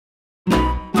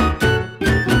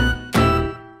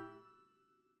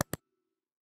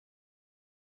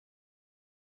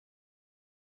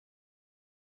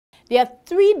There are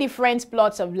 3 different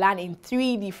plots of land in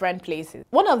 3 different places.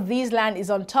 One of these land is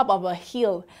on top of a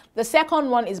hill, the second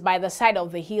one is by the side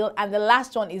of the hill, and the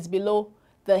last one is below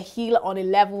the hill on a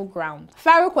level ground.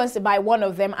 Farouk wants to buy one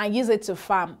of them and use it to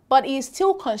farm, but he is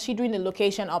still considering the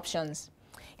location options.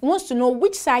 He wants to know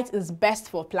which site is best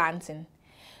for planting.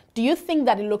 Do you think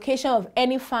that the location of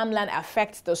any farmland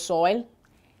affects the soil?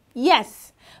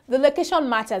 Yes, the location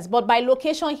matters, but by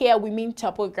location here we mean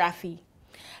topography.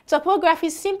 Topography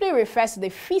simply refers to the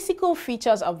physical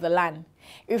features of the land.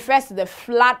 It refers to the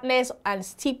flatness and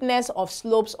steepness of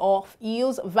slopes of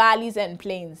hills, valleys, and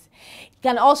plains. It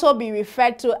can also be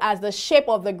referred to as the shape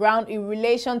of the ground in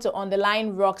relation to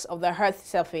underlying rocks of the earth's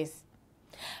surface.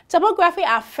 Topography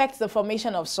affects the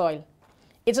formation of soil.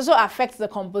 It also affects the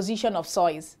composition of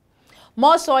soils.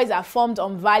 More soils are formed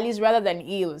on valleys rather than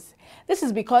hills. This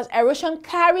is because erosion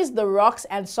carries the rocks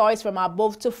and soils from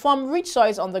above to form rich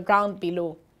soils on the ground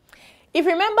below. If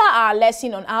you remember our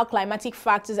lesson on how climatic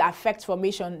factors affect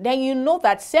formation, then you know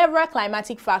that several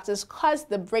climatic factors cause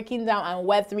the breaking down and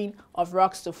weathering of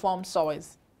rocks to form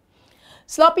soils.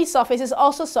 Sloppy surfaces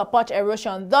also support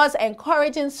erosion, thus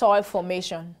encouraging soil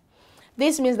formation.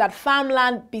 This means that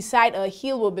farmland beside a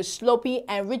hill will be slopy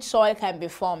and rich soil can be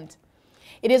formed.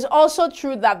 It is also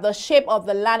true that the shape of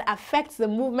the land affects the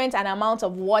movement and amount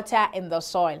of water in the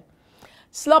soil.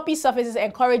 Sloppy surfaces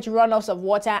encourage runoffs of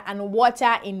water, and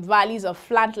water in valleys of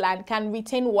flat land can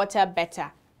retain water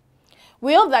better.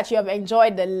 We hope that you have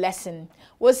enjoyed the lesson.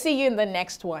 We'll see you in the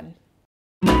next one.